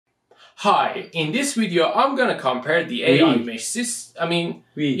Hi, in this video, I'm gonna compare the AiMesh system.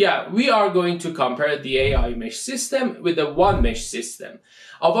 We are going to compare the AiMesh system with the OneMesh system.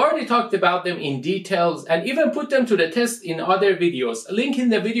 I've already talked about them in details and even put them to the test in other videos. A link in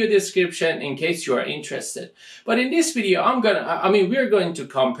the video description in case you are interested. But in this video, we're going to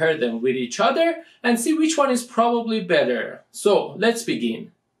compare them with each other and see which one is probably better. So let's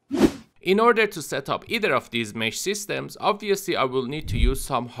begin. In order to set up either of these mesh systems, obviously I will need to use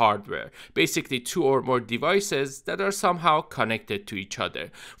some hardware, basically 2 or more devices that are somehow connected to each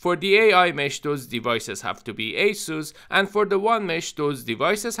other. For the AiMesh, those devices have to be Asus, and for the OneMesh, those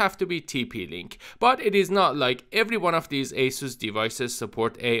devices have to be TP-Link. But it is not like every one of these Asus devices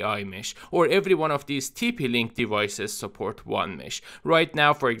support AiMesh, or every one of these TP-Link devices support OneMesh. Right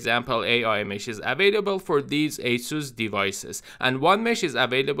now, for example, AiMesh is available for these Asus devices, and OneMesh is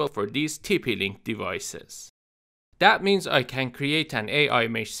available for these TP-Link devices. That means I can create an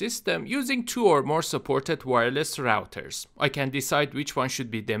AiMesh system using 2 or more supported wireless routers. I can decide which one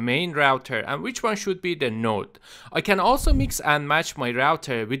should be the main router and which one should be the node. I can also mix and match my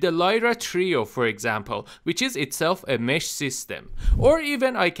router with the Lyra Trio, for example, which is itself a mesh system. Or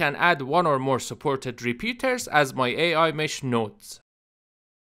even I can add 1 or more supported repeaters as my AiMesh nodes.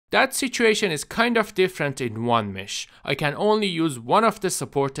 That situation is kind of different in OneMesh. I can only use one of the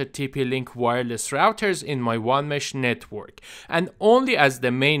supported TP-Link wireless routers in my OneMesh network, and only as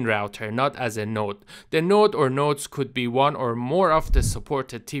the main router, not as a node. The node or nodes could be 1 or more of the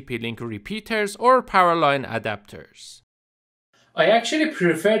supported TP-Link repeaters or power line adapters. I actually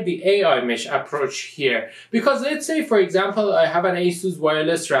prefer the AiMesh approach here because let's say, for example, I have an Asus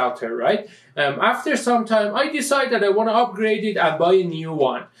wireless router, right? After some time, I decide that I want to upgrade it and buy a new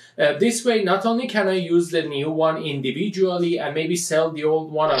one. This way, not only can I use the new one individually and maybe sell the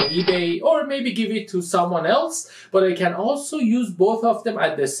old one on eBay or maybe give it to someone else, but I can also use both of them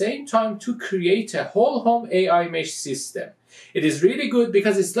at the same time to create a whole home AiMesh system. It is really good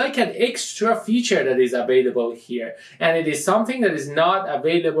because it's like an extra feature that is available here, and it is something that is not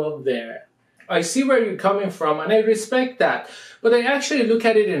available there. I see where you're coming from and I respect that, but I actually look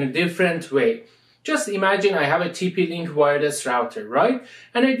at it in a different way. Just imagine I have a TP-Link wireless router, right?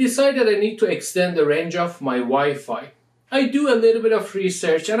 And I decide that I need to extend the range of my Wi-Fi. I do a little bit of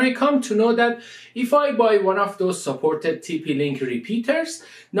research and I come to know that if I buy one of those supported TP-Link repeaters,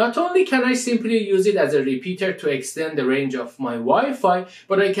 not only can I simply use it as a repeater to extend the range of my Wi-Fi,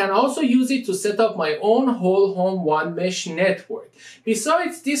 but I can also use it to set up my own whole home OneMesh network.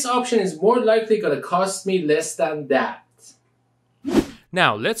 Besides, this option is more likely going to cost me less than that.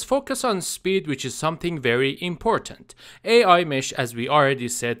 Now let's focus on speed, which is something very important. AiMesh, as we already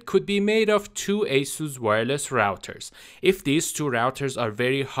said, could be made of 2 Asus wireless routers. If these 2 routers are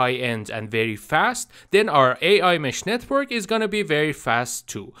very high-end and very fast, then our AiMesh network is gonna be very fast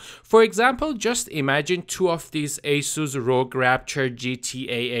too. For example, just imagine 2 of these Asus ROG Rapture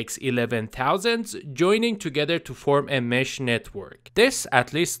GT-AX 11000s joining together to form a mesh network. This,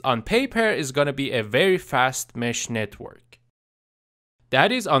 at least on paper, is gonna be a very fast mesh network.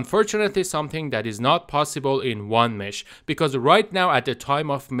 That is unfortunately something that is not possible in OneMesh, because right now at the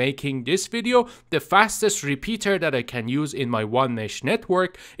time of making this video, the fastest repeater that I can use in my OneMesh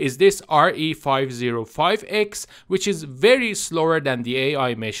network is this RE505X, which is very slower than the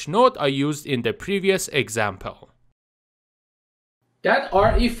AiMesh node I used in the previous example. That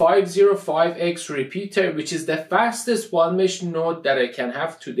RE505X repeater, which is the fastest OneMesh node that I can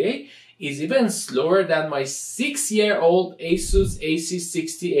have today, is even slower than my 6-year-old Asus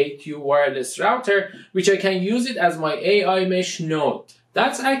AC68U wireless router, which I can use it as my AiMesh node.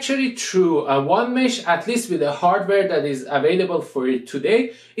 That's actually true. OneMesh, at least with the hardware that is available for it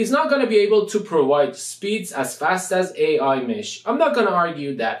today, is not going to be able to provide speeds as fast as AiMesh. I'm not going to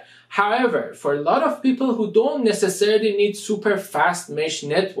argue that. However, for a lot of people who don't necessarily need super fast mesh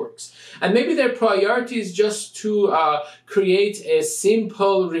networks, and maybe their priority is just to create a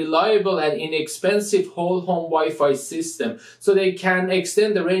simple, reliable, and inexpensive whole home Wi-Fi system so they can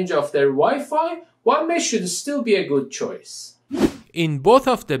extend the range of their Wi-Fi, OneMesh should still be a good choice. In both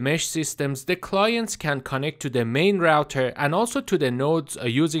of the mesh systems, the clients can connect to the main router and also to the nodes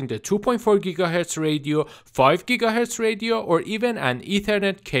using the 2.4 GHz radio, 5 GHz radio, or even an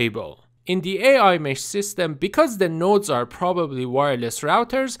Ethernet cable. In the AiMesh system, because the nodes are probably wireless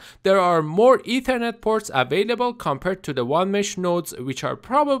routers, there are more Ethernet ports available compared to the OneMesh nodes, which are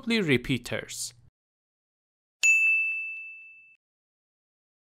probably repeaters.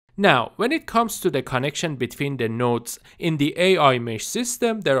 Now, when it comes to the connection between the nodes in the AiMesh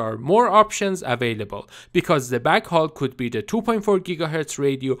system, there are more options available because the backhaul could be the 2.4 GHz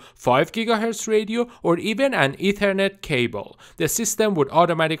radio, 5 GHz radio, or even an Ethernet cable. The system would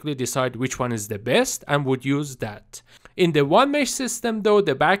automatically decide which one is the best and would use that. In the OneMesh system though,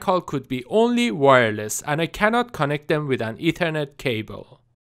 the backhaul could be only wireless and I cannot connect them with an Ethernet cable.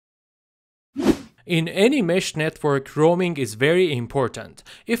 In any mesh network, roaming is very important.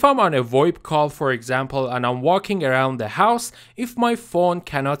 If I'm on a VoIP call, for example, and I'm walking around the house, if my phone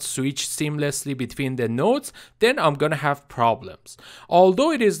cannot switch seamlessly between the nodes, then I'm gonna have problems.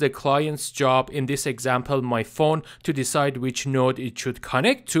 Although it is the client's job, in this example my phone, to decide which node it should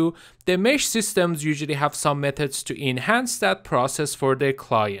connect to, the mesh systems usually have some methods to enhance that process for their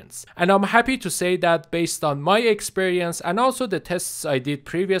clients. And I'm happy to say that based on my experience and also the tests I did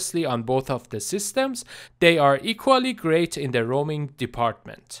previously on both of the systems, they are equally great in the roaming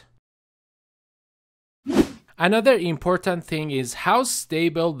department. Another important thing is how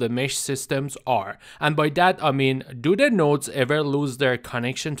stable the mesh systems are, and by that I mean, do the nodes ever lose their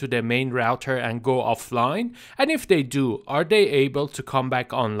connection to the main router and go offline? And if they do, are they able to come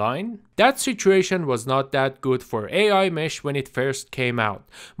back online? That situation was not that good for AiMesh when it first came out.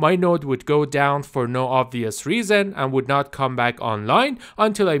 My node would go down for no obvious reason and would not come back online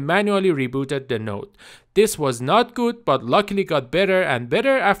until I manually rebooted the node. This was not good, but luckily got better and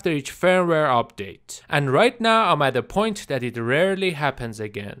better after each firmware update. And right now I'm at a point that it rarely happens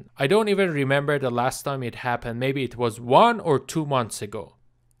again. I don't even remember the last time it happened, maybe it was 1 or 2 months ago.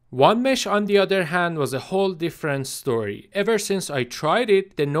 OneMesh on the other hand was a whole different story. Ever since I tried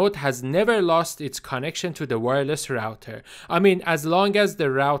it, the node has never lost its connection to the wireless router. I mean, as long as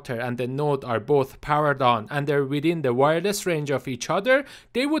the router and the node are both powered on and they're within the wireless range of each other,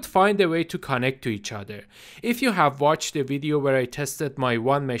 they would find a way to connect to each other. If you have watched the video where I tested my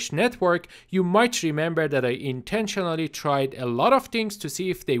OneMesh network, you might remember that I intentionally tried a lot of things to see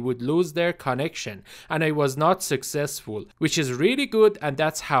if they would lose their connection, and I was not successful, which is really good, and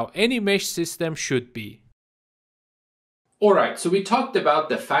that's how any mesh system should be. Alright, so we talked about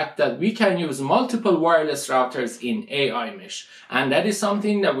the fact that we can use multiple wireless routers in AiMesh, and that is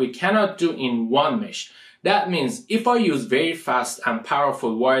something that we cannot do in OneMesh. That means if I use very fast and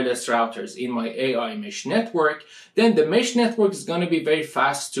powerful wireless routers in my AiMesh network, then the mesh network is going to be very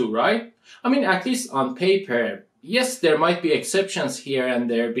fast too, right? I mean, at least on paper. Yes, there might be exceptions here and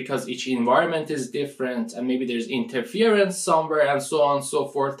there because each environment is different and maybe there's interference somewhere and so on and so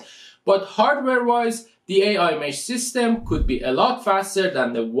forth. But hardware-wise, the AiMesh system could be a lot faster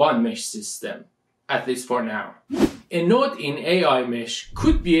than the OneMesh system, at least for now. A node in AiMesh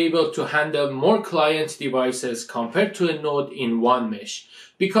could be able to handle more client devices compared to a node in OneMesh.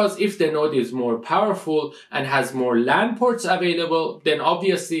 Because if the node is more powerful and has more LAN ports available, then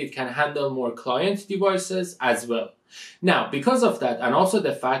obviously it can handle more client devices as well. Now, because of that, and also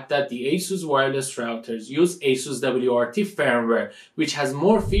the fact that the Asus wireless routers use asuswrt firmware, which has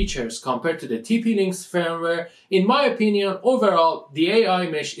more features compared to the TP-Link's firmware, in my opinion, overall, the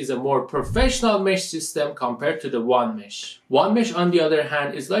AiMesh is a more professional mesh system compared to the OneMesh. OneMesh, on the other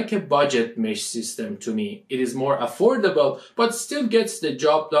hand, is like a budget mesh system to me. It is more affordable, but still gets the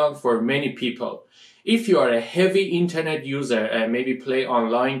job done for many people. If you are a heavy internet user and maybe play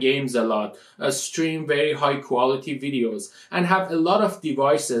online games a lot, stream very high quality videos, and have a lot of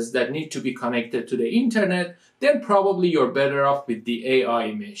devices that need to be connected to the internet, then probably you're better off with the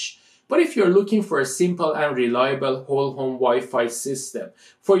AiMesh. But if you're looking for a simple and reliable whole home Wi-Fi system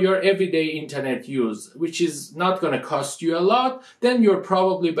for your everyday internet use, which is not going to cost you a lot, then you're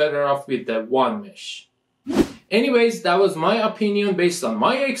probably better off with the OneMesh. Anyways, that was my opinion based on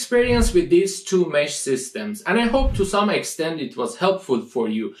my experience with these two mesh systems, and I hope to some extent it was helpful for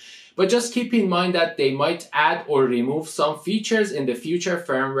you. But just keep in mind that they might add or remove some features in the future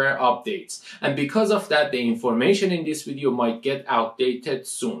firmware updates, and because of that the information in this video might get outdated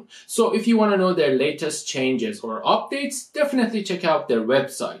soon. So if you want to know their latest changes or updates, definitely check out their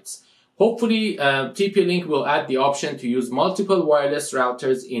websites. Hopefully TP-Link will add the option to use multiple wireless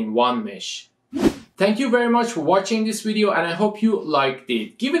routers in OneMesh. Thank you very much for watching this video, and I hope you liked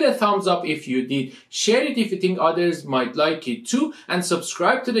it. Give it a thumbs up if you did, share it if you think others might like it too, and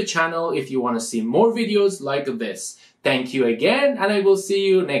subscribe to the channel if you want to see more videos like this. Thank you again, and I will see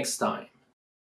you next time.